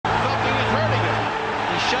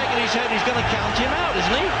he's going to count him out,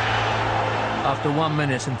 isn't he? After 1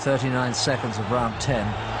 minute and 39 seconds of round 10,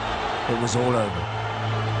 it was all over.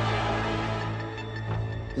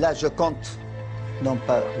 Là, je compte non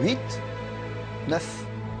pas 8, 9,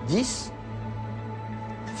 10.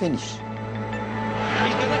 Finish.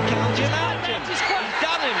 He's going to count him out, Jim. He's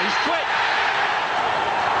done him. He's quit.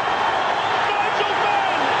 Nigel Benn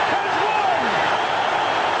has won!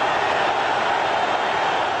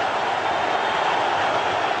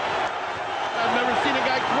 I've never seen a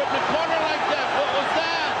guy quit in the corner like that. What was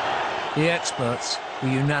that? The experts were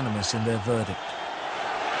unanimous in their verdict.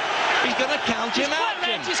 He's going to count him out,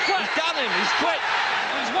 Jim. He's quit. He's done him. He's quit.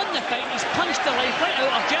 He's won the fight. He's punched the life right out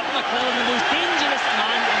of Gerald McClellan, the most dangerous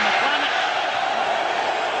man on the planet.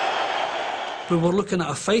 We were looking at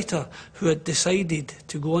a fighter who had decided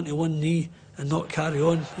to go onto one knee and not carry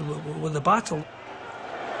on with the battle.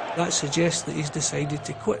 That suggests that he's decided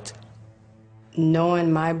to quit.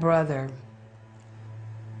 Knowing my brother,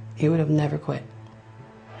 he would have never quit.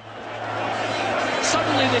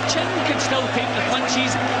 Suddenly the chin could still take the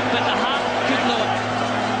punches, but the heart could not.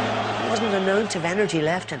 There wasn't an ounce of energy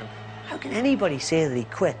left in him. How can anybody say that he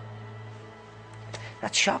quit?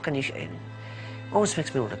 That's shocking. It almost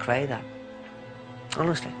makes me want to cry, that.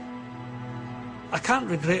 Honestly. I can't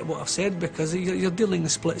regret what I've said because you're dealing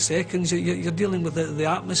with split seconds, you're dealing with the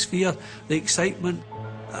atmosphere, the excitement.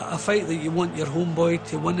 A fight that you want your homeboy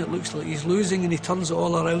to win, it looks like he's losing and he turns it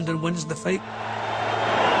all around and wins the fight.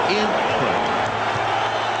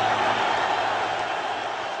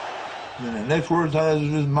 Then the next words out of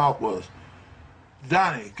his mouth was,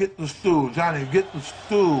 "Donnie, get the stool. Donnie, get the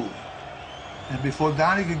stool." And before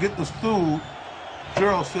Donnie could get the stool,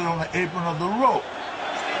 Gerald stood on the apron of the rope.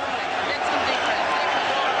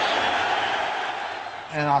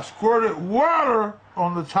 And I squirted water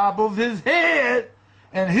on the top of his head,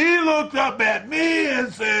 and he looked up at me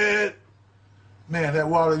and said, "Man, that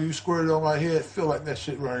water you squirted on my head feel like that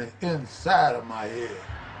shit running inside of my head."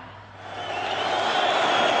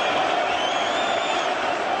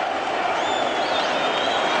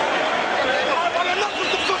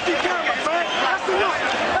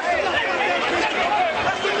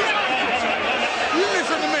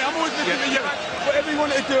 Whatever you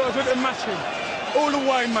wanted to do, I was going to match him. All the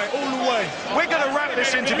way, mate, all the way. We're going to wrap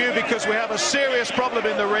this interview because we have a serious problem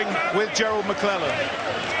in the ring with Gerald McClellan.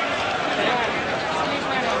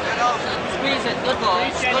 Squeeze it, good ball,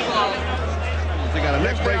 good ball. They got a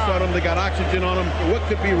neck brace on him, they got oxygen on him. What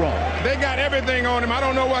could be wrong? They got everything on him. I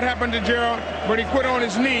don't know what happened to Gerald, but he quit on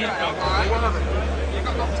his knee. You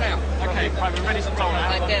got knocked out. Okay, right, we're ready to roll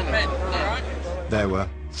now. There were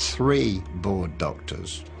 3 board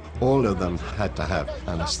doctors. All of them had to have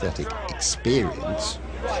anaesthetic experience.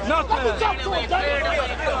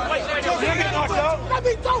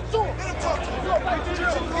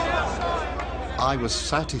 I was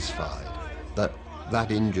satisfied that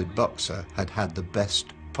that injured boxer had had the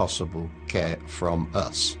best possible care from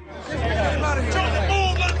us.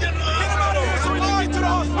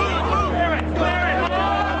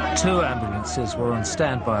 2 ambulances were on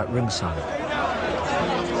standby at ringside.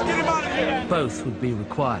 Both would be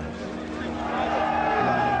required.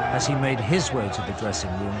 As he made his way to the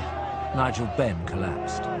dressing room, Nigel Benn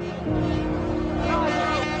collapsed.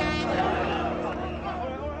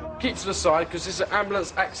 Keep to the side because this is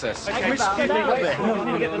ambulance access.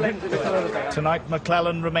 Tonight,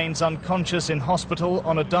 McClellan remains unconscious in hospital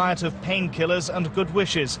on a diet of painkillers and good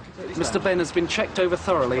wishes. Mr. Benn has been checked over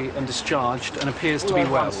thoroughly and discharged and appears to be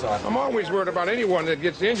well. I'm always worried about anyone that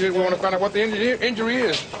gets injured. We want to find out what the injury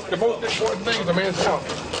is. The most important thing is a man's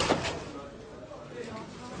health.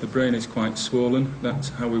 The brain is quite swollen. That's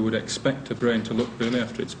how we would expect a brain to look, really,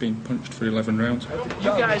 after it's been punched for 11 rounds. You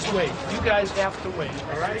guys wait. You guys have to wait,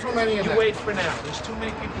 all right? Too many of them. You wait for now. There's too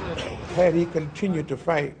many people in there. Had he continued to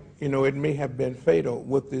fight, you know, it may have been fatal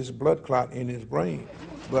with this blood clot in his brain.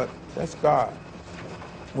 But that's God.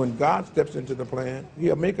 When God steps into the plan,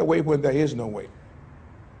 he'll make a way when there is no way.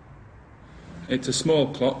 It's a small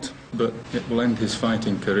clot, but it will end his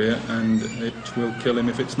fighting career, and it will kill him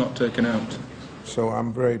if it's not taken out. So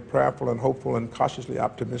I'm very prayerful and hopeful and cautiously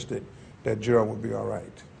optimistic that Gerald will be all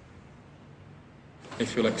right.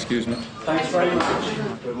 If you'll excuse me. Thanks very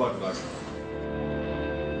much. Good luck, guys.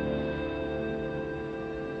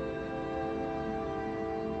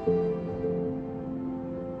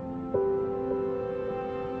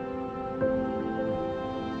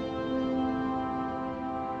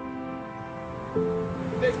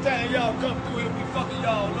 Next time y'all come through, it'll be fucking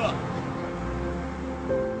y'all up.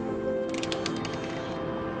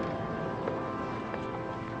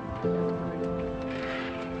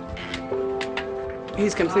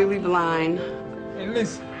 He's completely blind. Hey,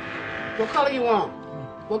 listen, What color you want?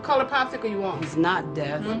 What color popsicle you want? He's not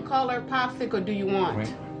deaf. What color popsicle do you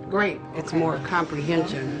want? Grape. It's more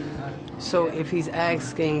comprehension. So if he's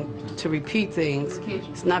asking to repeat things,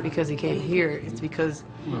 it's not because he can't hear it, it's because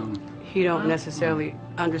he don't necessarily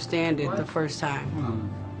understand it the first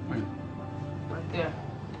time. Right there.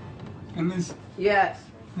 And this? Yes.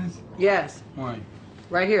 This? Yes. Why?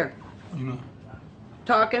 Right here. You know.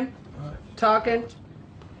 Talking? Talking?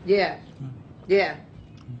 Yeah. Yeah.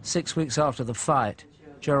 6 weeks after the fight,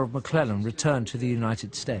 Gerald McClellan returned to the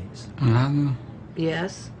United States.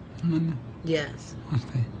 Yes. Yes.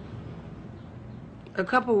 A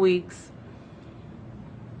couple weeks.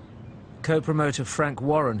 Co-promoter Frank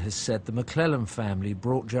Warren has said the McClellan family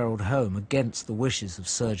brought Gerald home against the wishes of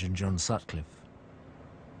surgeon John Sutcliffe.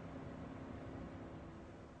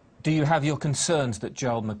 Do you have your concerns that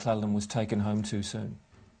Gerald McClellan was taken home too soon?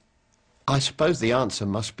 I suppose the answer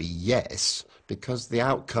must be yes, because the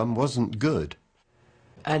outcome wasn't good.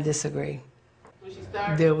 I disagree.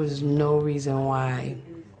 There was no reason why,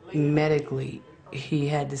 medically, he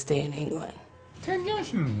had to stay in England.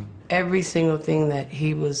 Every single thing that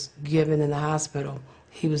he was given in the hospital,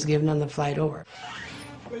 he was given on the flight over.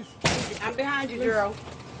 I'm behind you, Gerald.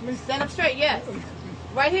 Stand up straight, yes.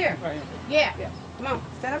 Right here. Yeah. Come on,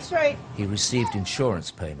 stand up straight. He received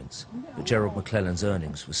insurance payments, but Gerald McClellan's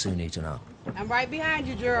earnings were soon eaten up. I'm right behind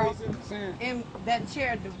you, Gerald. In that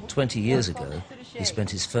chair. 20 years ago, he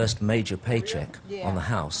spent his first major paycheck on the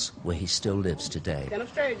house where he still lives today. Stand up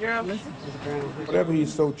straight, Gerald. Whatever he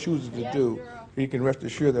so chooses to do, he can rest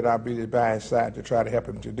assured that I'll be by his side to try to help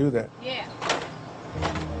him to do that. Yeah.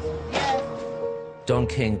 Don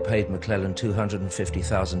King paid McClellan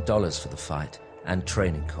 $250,000 for the fight and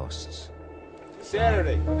training costs.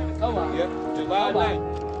 Saturday. Yeah, July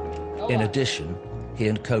 9th. In addition, he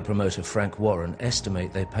and co-promoter Frank Warren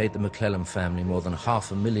estimate they paid the McClellan family more than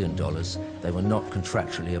 $500,000 they were not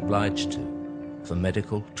contractually obliged to for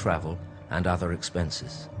medical, travel, and other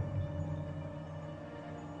expenses.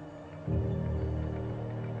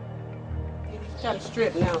 Try to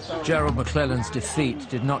strip now, so. Gerald McClellan's defeat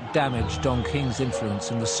did not damage Don King's influence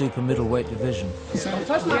in the super middleweight division. Don't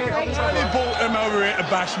touch my face. They brought them over here to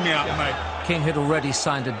bash me out, mate. King had already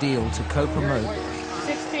signed a deal to co-promote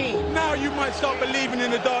 16. Now you might start believing in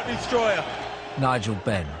the Dark Destroyer. Nigel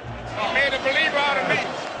Benn. Made a believer out of me.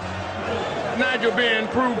 Nigel Benn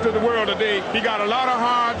proved to the world today he got a lot of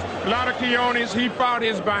hearts, a lot of cojones. He fought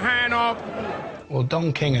his behind off. Well,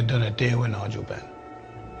 Don King had done a deal with Nigel Benn.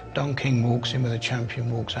 Don King walks in with a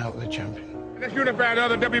champion, walks out with a champion. Let's unify the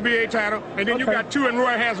other WBA title, and then you got two and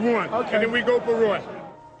Roy has one. And then we go for Roy.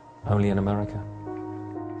 Only in America?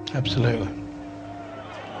 Absolutely.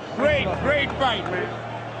 Great fight, man.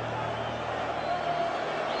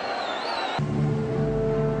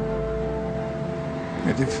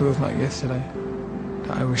 It did feel like yesterday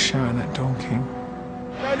that I was shouting at Don King.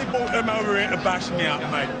 They brought them over here to bash me out,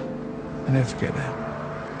 mate. I never forget that.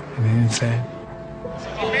 And then said,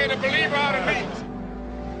 You made a believer out of me.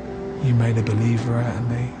 you made a believer out of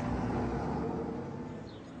me.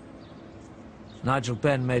 Nigel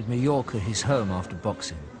Benn made Mallorca his home after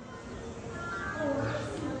boxing.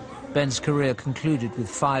 Benn's career concluded with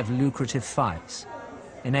 5 lucrative fights,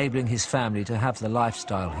 enabling his family to have the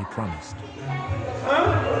lifestyle he promised.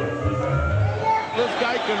 This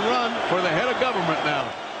guy can run for the head of government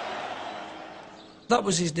now. That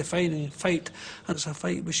was his defining fight, and it's a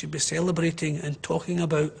fight we should be celebrating and talking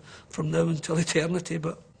about from now until eternity,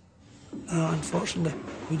 but unfortunately,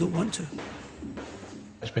 we don't want to.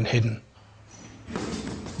 It's been hidden,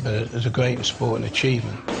 but as a great sport and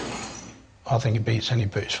achievement, I think it beats any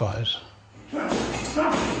British fighters.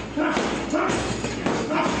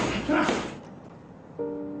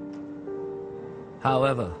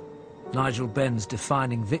 However, Nigel Benn's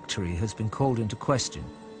defining victory has been called into question.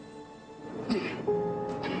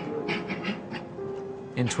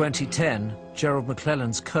 In 2010, Gerald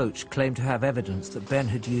McClellan's coach claimed to have evidence that Benn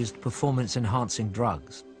had used performance-enhancing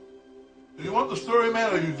drugs. Do you want the story,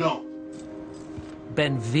 man, or you don't?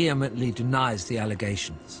 Benn vehemently denies the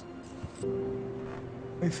allegations.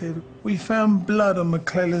 They said, we found blood on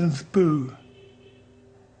McClellan's boo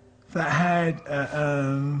that had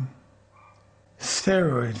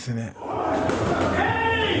steroids in it.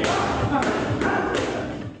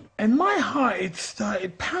 And my heart, it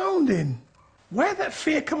started pounding. Where'd that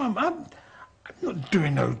fear come up? I'm not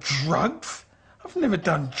doing no drugs. I've never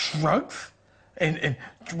done drugs. And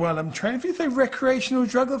while I'm training, if you say recreational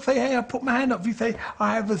drugs, I'll say, hey, I put my hand up. If you say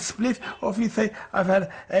I have a spliff, or if you say I've had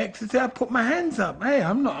ecstasy, I put my hands up. Hey,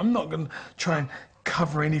 I'm not going to try and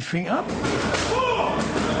cover anything up.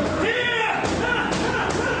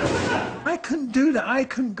 I couldn't do that. I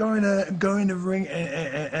couldn't go in the ring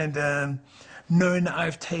and knowing that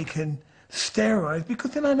I've taken steroids,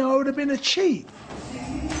 because then I know I would have been a cheat.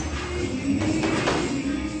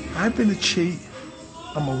 I've been a cheat.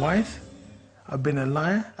 I'm a wife. I've been a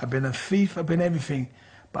liar. I've been a thief. I've been everything.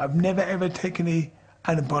 But I've never ever taken any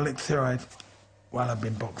anabolic steroids while I've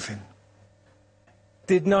been boxing.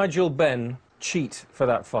 Did Nigel Benn cheat for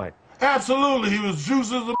that fight? Absolutely. He was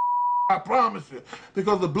juice as a I promise you.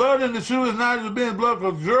 Because the blood in the shoe is Nigel Benn's blood,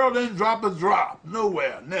 because Gerald didn't drop a drop.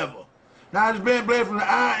 Nowhere. Never. Nigel Benn bled from the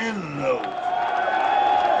eye and the nose.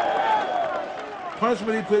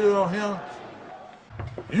 Punishment he put it on him.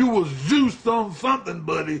 You was juiced on something,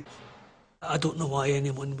 buddy. I don't know why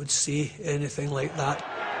anyone would say anything like that.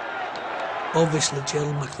 Obviously,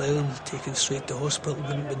 Gerald McClellan was taken straight to hospital,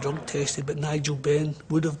 wouldn't be drug tested, but Nigel Benn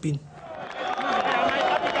would have been.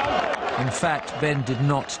 In fact, Benn did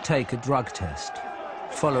not take a drug test,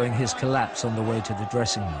 following his collapse on the way to the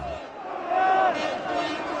dressing room.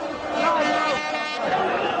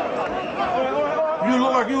 You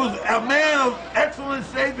look like you was a man of excellent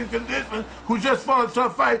shape and condition who just fought a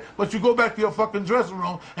tough fight, but you go back to your fucking dressing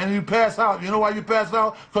room and you pass out. You know why you passed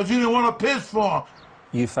out? Because you didn't want to piss for him.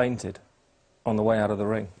 You fainted on the way out of the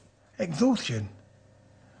ring. Exhaustion.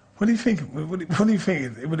 What do you think? What do you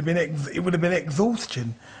think? It would have been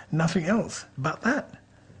exhaustion, nothing else but that.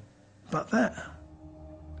 But that.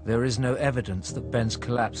 There is no evidence that Benn's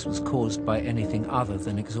collapse was caused by anything other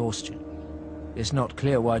than exhaustion. It's not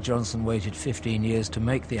clear why Johnson waited 15 years to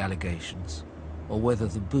make the allegations, or whether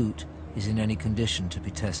the boot is in any condition to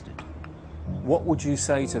be tested. What would you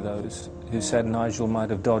say to those who said Nigel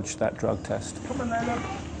might have dodged that drug test? Come on, Layla.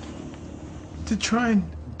 To try and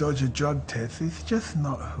dodge a drug test is just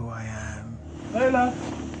not who I am. Layla,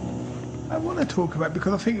 I want to talk about it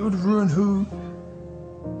because I think it would ruin who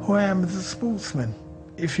I am as a sportsman.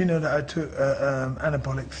 If you know that I took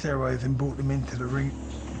anabolic steroids and brought them into the ring.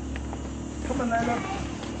 Come on, Layla.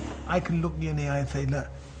 I can look you in the eye and say, look,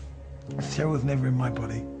 Sarah was never in my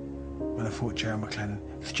body when I fought Gerald McClellan.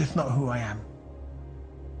 It's just not who I am.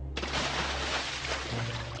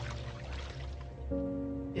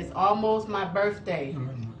 It's almost my birthday.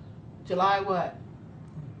 July what?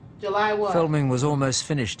 July what? Filming was almost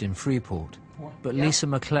finished in Freeport, but Lisa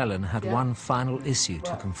McClellan had one final issue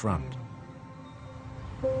to confront.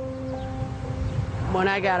 When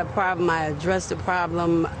I got a problem, I address the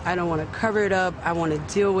problem. I don't want to cover it up. I want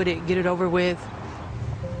to deal with it, get it over with.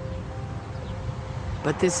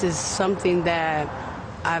 But this is something that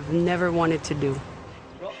I've never wanted to do.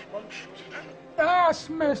 Ah,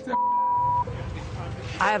 smashed it.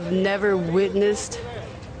 I've never witnessed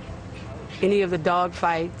any of the dog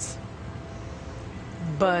fights,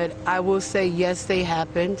 but I will say, yes, they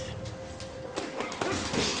happened.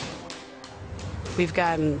 We've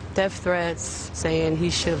gotten death threats saying he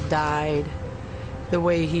should have died, the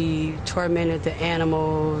way he tormented the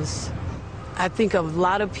animals. I think a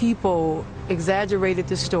lot of people exaggerated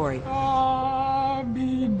the story. Oh,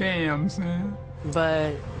 be damned, son.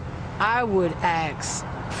 But I would ask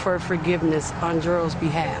for forgiveness on Gerald's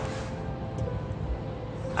behalf.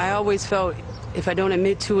 I always felt if I don't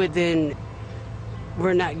admit to it, then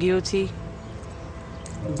we're not guilty.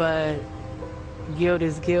 But guilt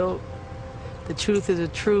is guilt. The truth is the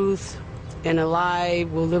truth, and a lie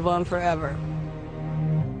will live on forever.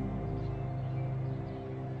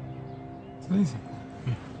 Listen.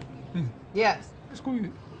 Yes. Squeeze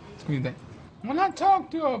it. Squeeze that. When I talk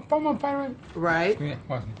to a former pirate, right?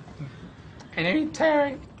 And every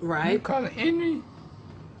Terry, right? You call it envy.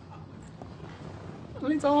 At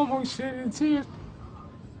least I almost shed in tears.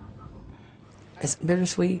 It's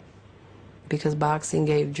bittersweet because boxing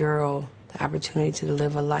gave Gerald the opportunity to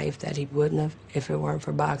live a life that he wouldn't have if it weren't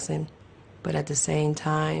for boxing. But at the same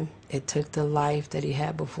time, it took the life that he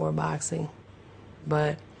had before boxing.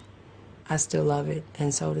 But I still love it,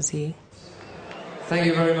 and so does he. Thank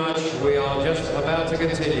you very much. We are just about to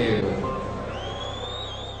continue.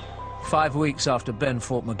 5 weeks after Benn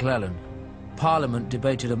fought McClellan, Parliament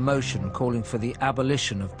debated a motion calling for the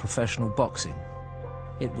abolition of professional boxing.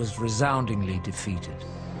 It was resoundingly defeated.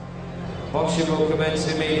 Boxing will commence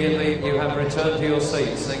immediately. You have returned to your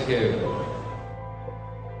seats. Thank you.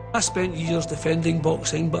 I spent years defending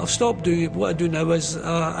boxing, but I've stopped doing it. What I do now is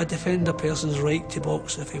I defend a person's right to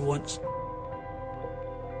box if he wants.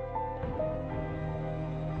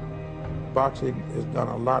 Boxing has done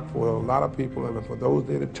a lot for a lot of people, and for those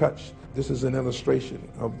that it touched, this is an illustration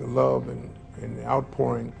of the love and the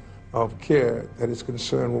outpouring of care that is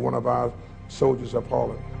concerned with one of our soldiers of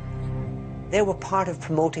Holland. They were part of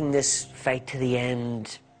promoting this fight to the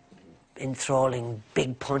end, enthralling,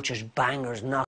 big punches, bangers, knockouts.